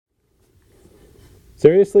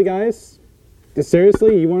Seriously, guys?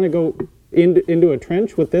 Seriously, you want to go into a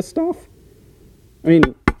trench with this stuff? I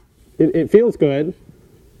mean, it feels good,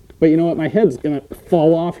 but you know what? My head's going to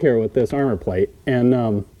fall off here with this armor plate. And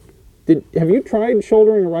have you tried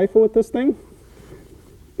shouldering a rifle with this thing?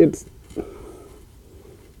 You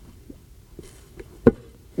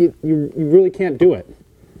really can't do it.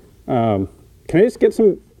 Can I just get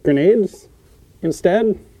some grenades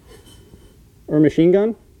instead? Or a machine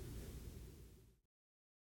gun?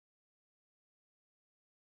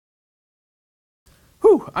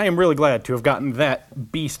 Whew, I am really glad to have gotten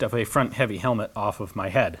that beast of a front heavy helmet off of my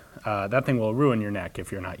head. That thing will ruin your neck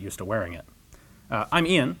if you're not used to wearing it. I'm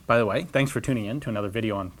Ian, by the way. Thanks for tuning in to another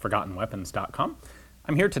video on ForgottenWeapons.com.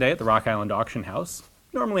 I'm here today at the Rock Island Auction House.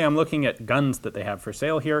 Normally I'm looking at guns that they have for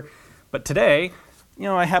sale here, but today, you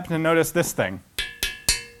know, I happen to notice this thing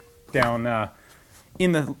down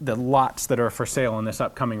in the lots that are for sale in this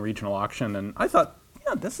upcoming regional auction, and I thought,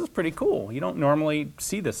 yeah, this is pretty cool. You don't normally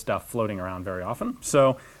see this stuff floating around very often,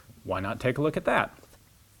 so why not take a look at that?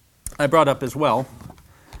 I brought up as well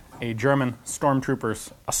a German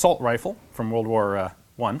stormtrooper's assault rifle from World War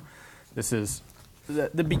I. This is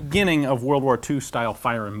the beginning of World War II style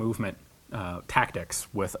fire and movement tactics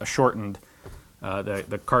with a shortened,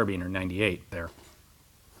 the carbine or 98 there.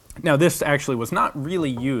 Now this actually was not really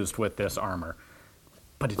used with this armor,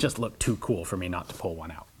 but it just looked too cool for me not to pull one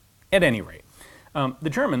out. At any rate, the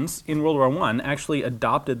Germans in World War I actually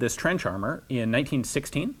adopted this trench armor in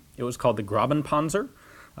 1916. It was called the grabenpanzer,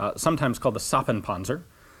 sometimes called the sappenpanzer.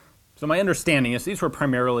 So my understanding is these were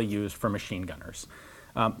primarily used for machine gunners.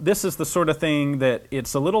 This is the sort of thing that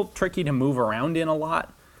it's a little tricky to move around in a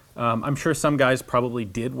lot. I'm sure some guys probably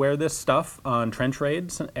did wear this stuff on trench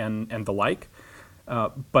raids and the like,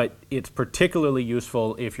 but it's particularly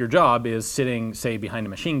useful if your job is sitting, say, behind a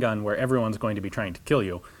machine gun where everyone's going to be trying to kill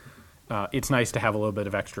you. It's nice to have a little bit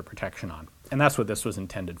of extra protection on, and that's what this was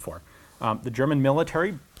intended for. The German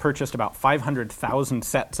military purchased about 500,000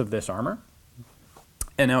 sets of this armor,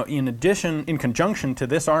 and now in addition, in conjunction to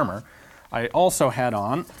this armor, I also had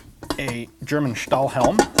on a German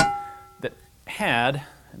Stahlhelm that had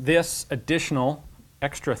this additional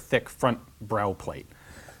extra thick front brow plate.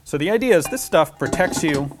 So the idea is this stuff protects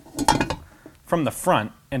you from the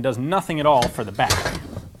front and does nothing at all for the back.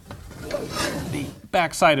 The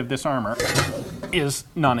back side of this armor is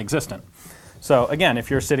non-existent. So again,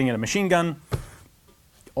 if you're sitting in a machine gun,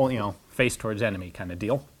 you know, face towards enemy kind of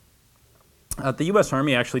deal. The U.S.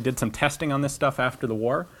 Army actually did some testing on this stuff after the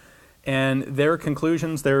war, and their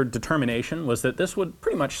conclusions, their determination was that this would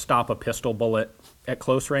pretty much stop a pistol bullet at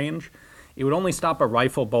close range. It would only stop a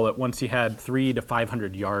rifle bullet once you had 300 to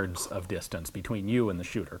 500 yards of distance between you and the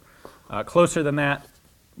shooter. Closer than that,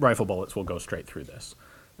 rifle bullets will go straight through this.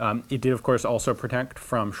 It did, of course, also protect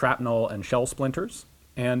from shrapnel and shell splinters.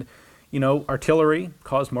 And, you know, artillery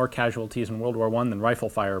caused more casualties in World War I than rifle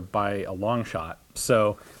fire by a long shot.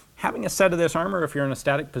 So having a set of this armor, if you're in a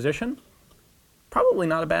static position, probably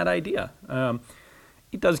not a bad idea.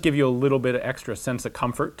 It does give you a little bit of extra sense of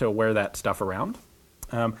comfort to wear that stuff around.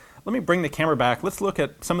 Let me bring the camera back. Let's look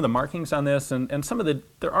at some of the markings on this and some of the,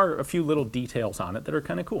 there are a few little details on it that are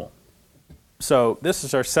kind of cool. So this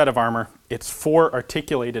is our set of armor. It's 4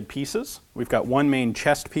 articulated pieces. We've got one main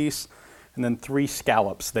chest piece and then 3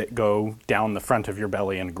 scallops that go down the front of your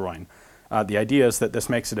belly and groin. The idea is that this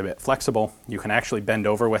makes it a bit flexible. You can actually bend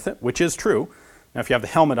over with it, which is true. Now if you have the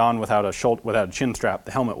helmet on without a chin strap,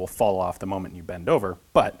 the helmet will fall off the moment you bend over,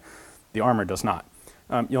 but the armor does not.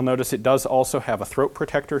 You'll notice it does also have a throat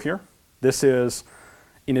protector here. This is,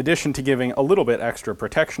 in addition to giving a little bit extra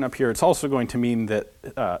protection up here, it's also going to mean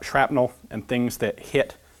that shrapnel and things that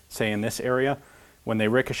hit, say in this area, when they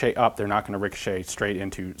ricochet up, they're not going to ricochet straight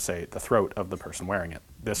into, say, the throat of the person wearing it.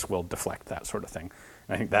 This will deflect that sort of thing.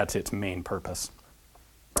 And I think that's its main purpose.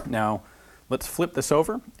 Now, let's flip this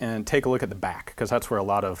over and take a look at the back, because that's where a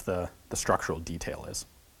lot of the structural detail is.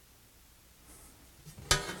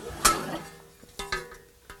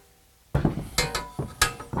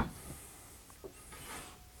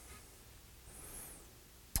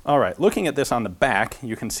 All right, looking at this on the back,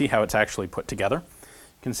 you can see how it's actually put together.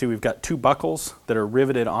 You can see we've got 2 buckles that are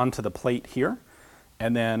riveted onto the plate here,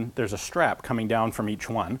 and then there's a strap coming down from each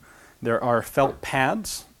one. There are felt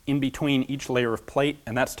pads in between each layer of plate,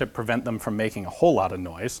 and that's to prevent them from making a whole lot of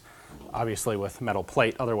noise. Obviously with metal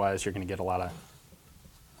plate, otherwise you're going to get a lot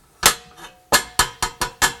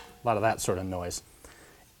of that sort of noise.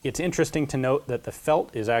 It's interesting to note that the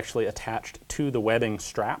felt is actually attached to the webbing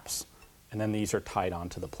straps, and then these are tied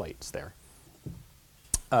onto the plates there.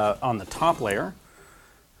 On the top layer,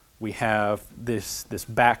 we have this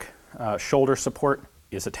back shoulder support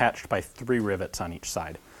is attached by 3 rivets on each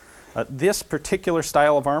side. This particular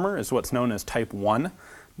style of armor is what's known as Type 1.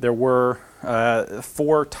 There were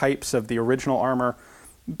 4 types of the original armor.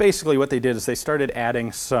 Basically what they did is they started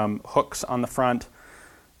adding some hooks on the front.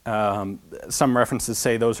 Some references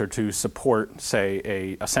say those are to support,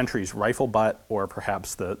 say, a sentry's rifle butt, or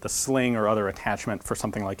perhaps the sling or other attachment for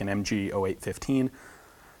something like an MG 0815.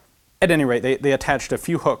 At any rate, they attached a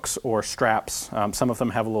few hooks or straps. Some of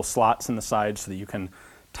them have little slots in the sides so that you can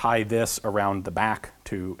tie this around the back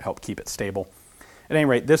to help keep it stable. At any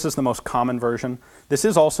rate, this is the most common version. This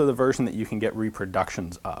is also the version that you can get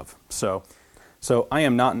reproductions of. So I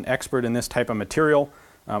am not an expert in this type of material.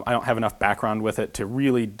 I don't have enough background with it to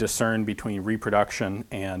really discern between reproduction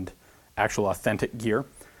and actual authentic gear.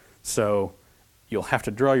 So you'll have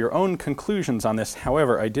to draw your own conclusions on this.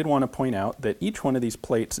 However, I did want to point out that each one of these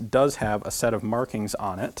plates does have a set of markings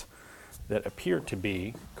on it that appear to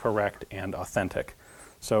be correct and authentic.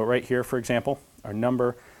 So right here, for example, our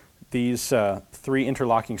number, these 3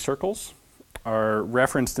 interlocking circles are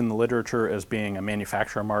referenced in the literature as being a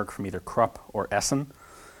manufacturer mark from either Krupp or Essen.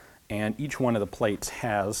 And each one of the plates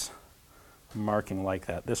has a marking like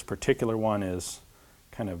that. This particular one is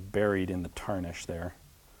kind of buried in the tarnish there.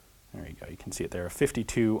 There you go, you can see it there, a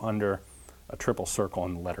 52 under a triple circle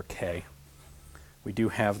and the letter K. We do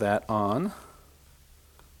have that on,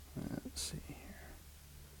 let's see here.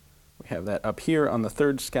 We have that up here on the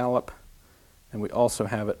 3rd scallop, and we also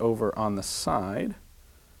have it over on the side,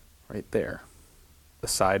 right there, the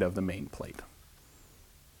side of the main plate.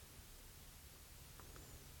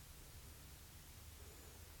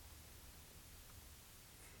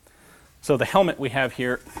 So the helmet we have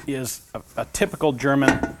here is a typical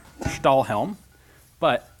German Stahlhelm,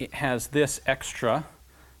 but it has this extra,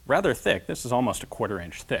 rather thick, this is almost a 1/4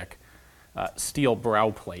 inch thick, steel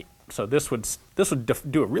brow plate. So this would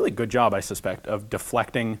do a really good job, I suspect, of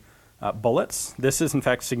deflecting bullets. This is in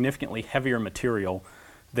fact significantly heavier material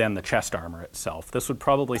than the chest armor itself. This would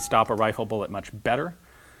probably stop a rifle bullet much better,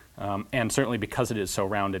 and certainly because it is so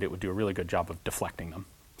rounded, it would do a really good job of deflecting them.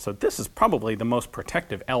 So this is probably the most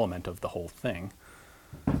protective element of the whole thing.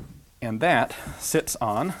 And that sits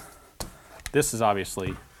on, this is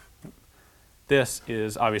obviously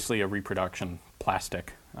a reproduction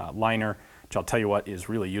plastic liner, which I'll tell you what is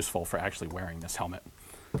really useful for actually wearing this helmet.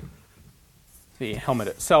 The helmet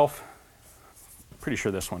itself, pretty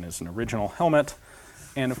sure this one is an original helmet.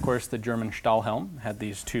 And of course the German Stahlhelm had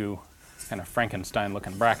these 2 kind of Frankenstein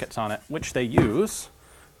looking brackets on it, which they use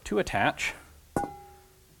to attach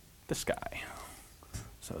this guy.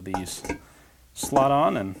 So these slot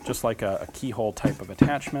on, and just like a keyhole type of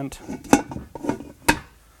attachment,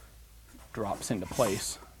 drops into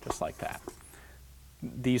place just like that.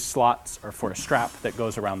 These slots are for a strap that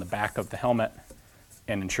goes around the back of the helmet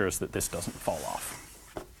and ensures that this doesn't fall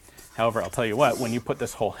off. However, I'll tell you what, when you put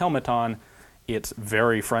this whole helmet on, it's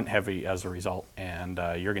very front heavy as a result, and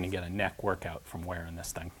you're going to get a neck workout from wearing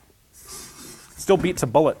this thing. Still beats a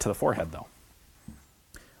bullet to the forehead though.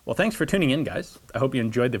 Well, thanks for tuning in, guys. I hope you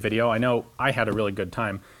enjoyed the video. I know I had a really good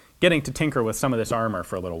time getting to tinker with some of this armor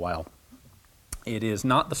for a little while. It is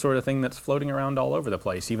not the sort of thing that's floating around all over the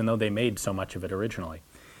place, even though they made so much of it originally.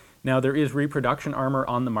 Now, there is reproduction armor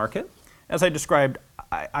on the market. As I described,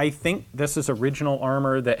 I think this is original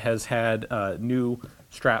armor that has had new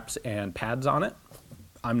straps and pads on it.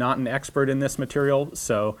 I'm not an expert in this material,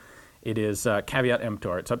 so it is caveat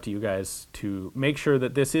emptor. It's up to you guys to make sure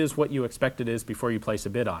that this is what you expect it is before you place a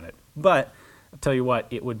bid on it. But I'll tell you what,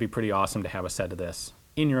 it would be pretty awesome to have a set of this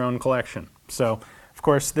in your own collection. So, of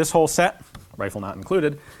course, this whole set, rifle not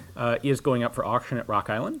included, is going up for auction at Rock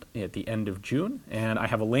Island at the end of June. And I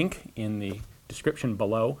have a link in the description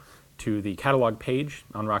below to the catalog page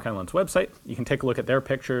on Rock Island's website. You can take a look at their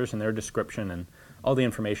pictures and their description and all the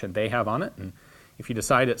information they have on it. And if you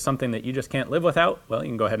decide it's something that you just can't live without, well, you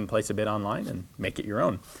can go ahead and place a bid online and make it your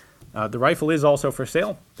own. The rifle is also for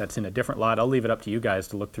sale. That's in a different lot. I'll leave it up to you guys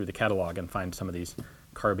to look through the catalog and find some of these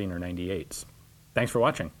carbine or 98s. Thanks for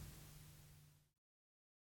watching.